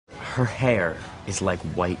Her hair is like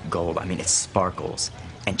white gold. I mean, it sparkles.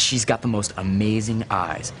 And she's got the most amazing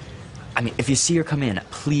eyes. I mean, if you see her come in,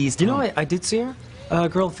 please tell me. You know, I did see her. A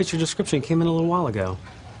girl that fits your description came in a little while ago.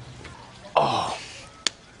 Oh,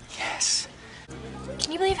 yes.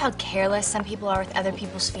 Can you believe how careless some people are with other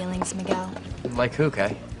people's feelings, Miguel? Like who,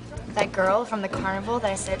 Kay? That girl from the carnival that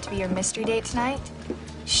I set up to be your mystery date tonight?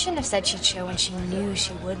 She shouldn't have said she'd show when she knew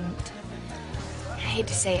she wouldn't. I hate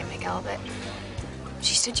to say it, Miguel, but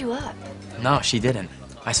she stood you up. No, she didn't.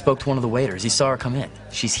 I spoke to one of the waiters. He saw her come in.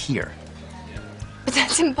 She's here. But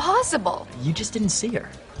that's impossible. You just didn't see her.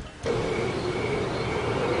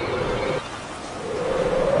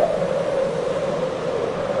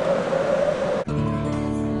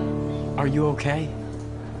 Are you okay?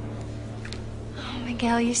 Oh,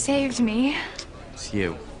 Miguel, you saved me. It's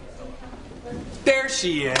you. There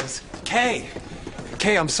she is. Kay.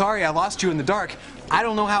 Kay, I'm sorry I lost you in the dark. I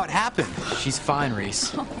don't know how it happened. She's fine,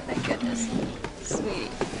 Reese. Oh, thank goodness. Sweet.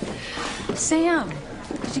 Sam,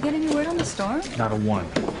 did you get any word on the storm? Not a one.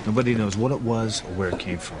 Nobody knows what it was or where it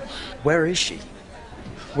came from. Where is she?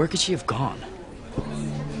 Where could she have gone?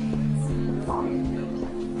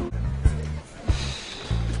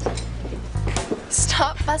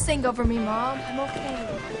 Stop fussing over me, Mom. I'm okay.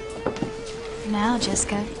 For now,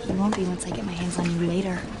 Jessica, you won't be once I get my hands on you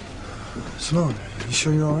later. Sloan, you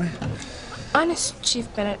sure you're all right? Honest,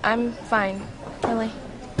 Chief Bennett, I'm fine. Really.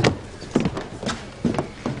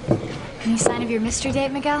 Any sign of your mystery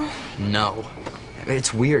date, Miguel? No.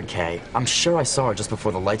 It's weird, Kay. I'm sure I saw her just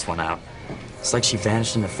before the lights went out. It's like she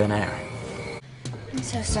vanished into thin air. I'm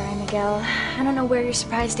so sorry, Miguel. I don't know where your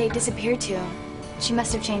surprise date disappeared to. She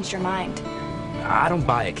must have changed her mind. I don't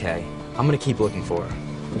buy it, Kay. I'm gonna keep looking for her.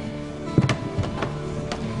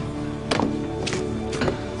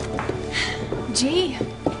 Gee,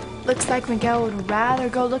 looks like Miguel would rather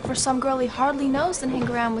go look for some girl he hardly knows than hang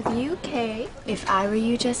around with you, Kay. If I were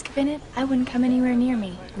you, Jessica Bennett, I wouldn't come anywhere near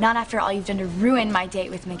me. Not after all you've done to ruin my date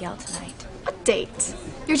with Miguel tonight. A date?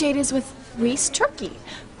 Your date is with Reese Turkey.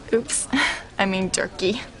 Oops, I mean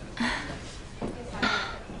Turkey.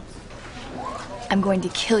 I'm going to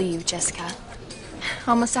kill you, Jessica.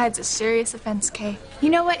 Homicide's a serious offense, Kay. You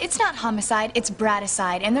know what? It's not homicide, it's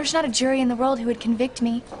braticide, and there's not a jury in the world who would convict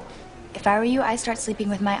me. If I were you, I'd start sleeping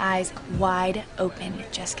with my eyes wide open,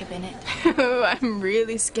 Jessica Bennett. I'm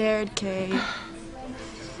really scared, Kay.